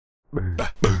Okay,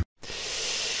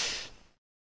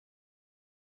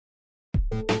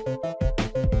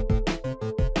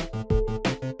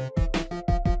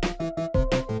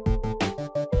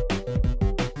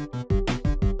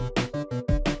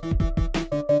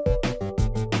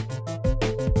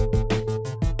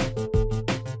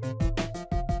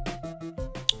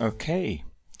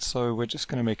 so we're just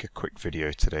going to make a quick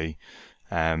video today,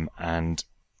 and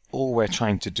all we're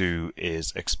trying to do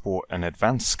is export an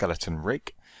advanced skeleton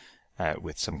rig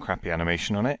with some crappy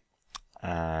animation on it,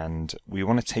 and we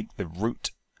want to take the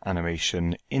root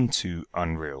animation into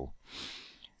Unreal.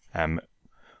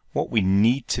 What we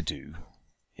need to do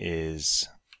is,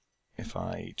 if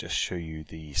I just show you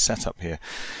the setup here,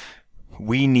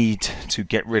 we need to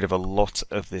get rid of a lot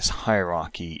of this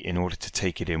hierarchy in order to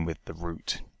take it in with the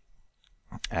root.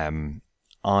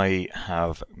 I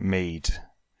have made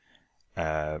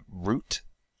root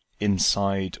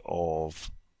inside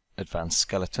of Advanced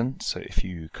Skeleton. So if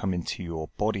you come into your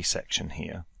body section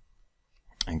here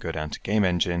and go down to Game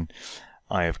Engine,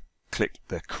 I have clicked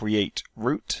the Create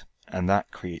Root, and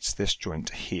that creates this joint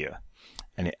here,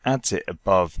 and it adds it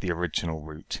above the original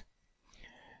root.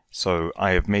 So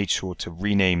I have made sure to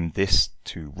rename this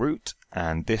to root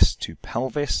and this to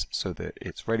pelvis so that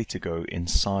it's ready to go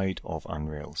inside of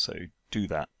Unreal. So do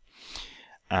that.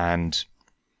 And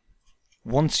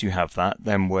once you have that,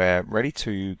 then we're ready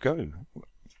to go.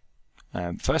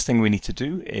 First thing we need to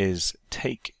do is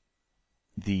take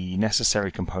the necessary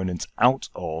components out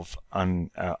of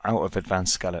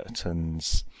Advanced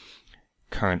Skeleton's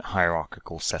current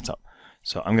hierarchical setup.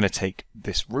 So I'm going to take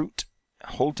this root,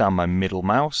 hold down my middle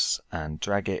mouse and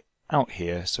drag it out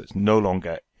here so it's no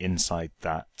longer inside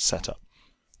that setup.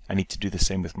 I need to do the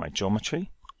same with my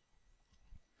geometry.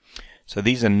 So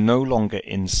these are no longer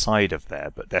inside of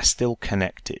there, but they're still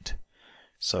connected.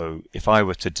 So if I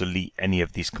were to delete any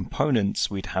of these components,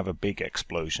 we'd have a big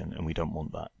explosion, and we don't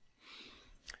want that.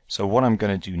 So what I'm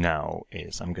going to do now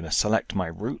is I'm going to select my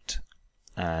root,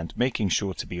 and making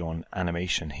sure to be on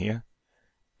animation here,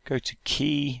 go to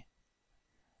key,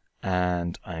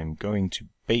 and I'm going to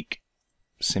bake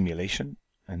simulation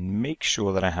and make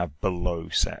sure that I have below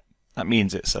set. That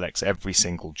means it selects every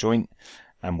single joint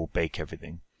and will bake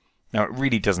everything. Now it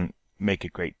really doesn't make a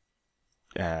great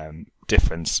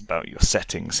difference about your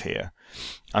settings here.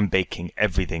 I'm baking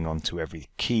everything onto every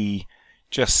key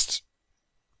just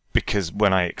because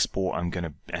when I export I'm going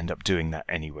to end up doing that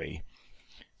anyway.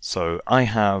 So I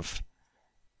have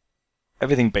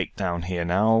everything baked down here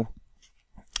now,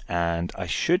 and I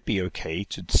should be okay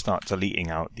to start deleting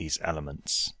out these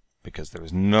elements because there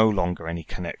is no longer any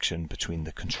connection between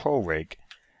the control rig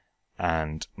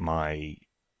and my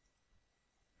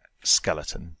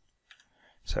skeleton.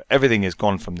 So everything is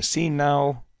gone from the scene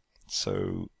now,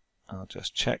 so I'll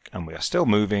just check, and we are still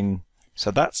moving.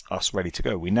 So that's us ready to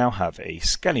go. We now have a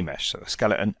skelly mesh, so a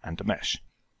skeleton and a mesh.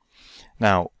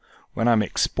 Now when I'm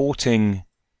exporting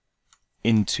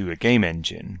into a game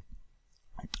engine,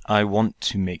 I want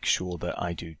to make sure that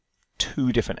I do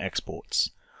two different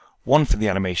exports, one for the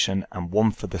animation and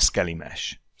one for the skelly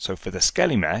mesh. So for the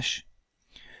skelly mesh,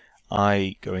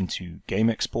 I go into Game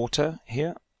Exporter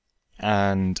here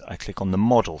and I click on the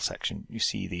model section. You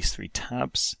see these three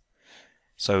tabs.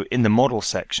 So in the model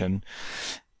section,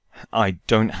 I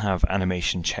don't have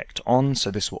animation checked on, so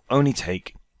this will only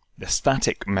take the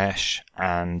static mesh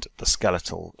and the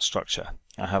skeletal structure.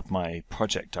 I have my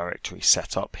project directory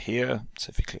set up here, so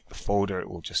if you click the folder it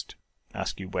will just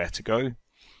ask you where to go,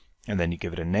 and then you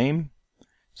give it a name.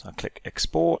 So I click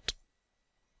export,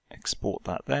 export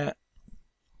that there,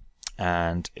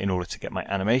 and in order to get my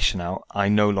animation out I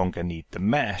no longer need the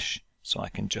mesh, so I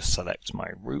can just select my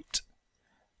root,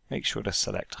 make sure to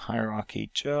select hierarchy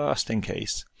just in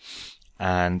case,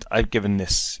 and I've given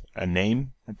this a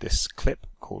name, this clip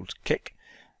called kick.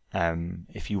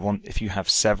 If you have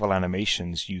several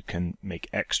animations, you can make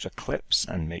extra clips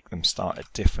and make them start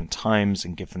at different times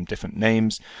and give them different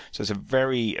names. So it's a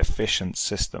very efficient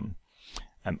system.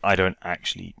 I don't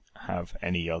actually have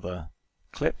any other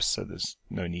clips, so there's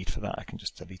no need for that. I can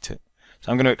just delete it.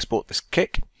 So I'm going to export this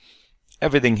kick.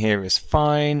 Everything here is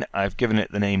fine. I've given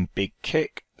it the name Big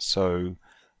Kick. So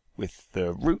with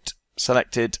the root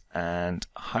selected and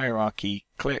hierarchy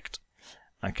clicked,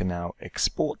 I can now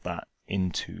export that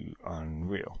into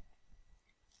Unreal.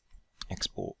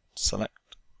 Export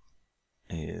select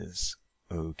is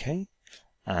OK,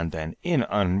 and then in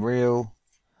Unreal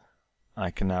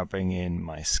I can now bring in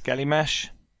my skelly mesh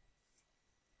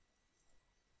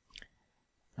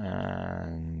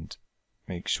and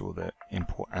make sure that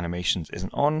import animations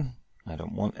isn't on. I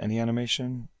don't want any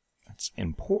animation. Let's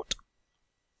import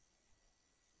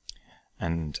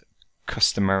and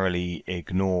customarily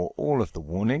ignore all of the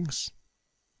warnings.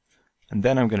 And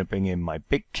then I'm going to bring in my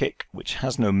big kick, which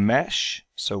has no mesh.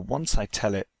 So once I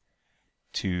tell it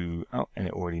to, oh, and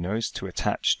it already knows, to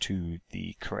attach to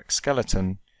the correct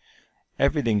skeleton,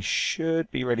 everything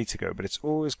should be ready to go. But it's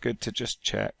always good to just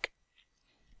check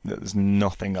that there's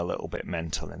nothing a little bit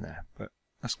mental in there. But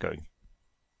let's go.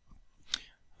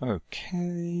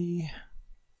 Okay.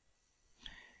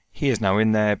 He is now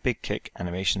in there, big kick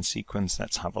animation sequence.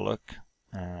 Let's have a look.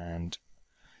 And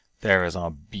there is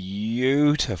our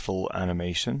beautiful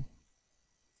animation.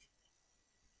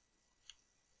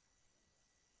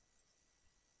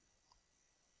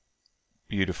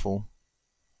 Beautiful.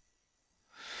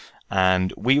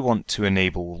 And we want to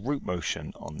enable root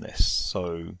motion on this.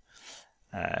 So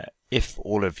if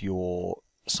all of your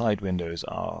side windows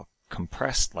are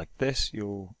compressed like this,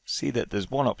 you'll see that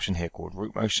there's one option here called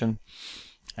root motion.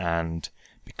 And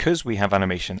because we have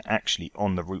animation actually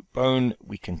on the root bone,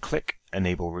 we can click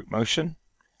enable root motion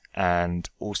and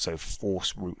also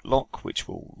force root lock, which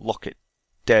will lock it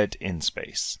dead in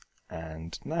space.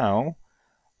 And now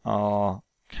our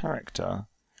character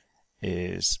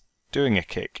is doing a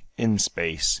kick in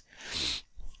space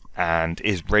and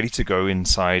is ready to go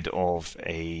inside of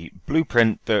a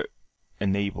blueprint that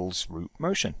enables root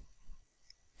motion.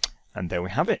 And there we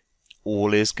have it.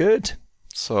 All is good.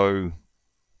 So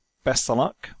best of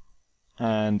luck,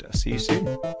 and I'll see you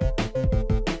soon.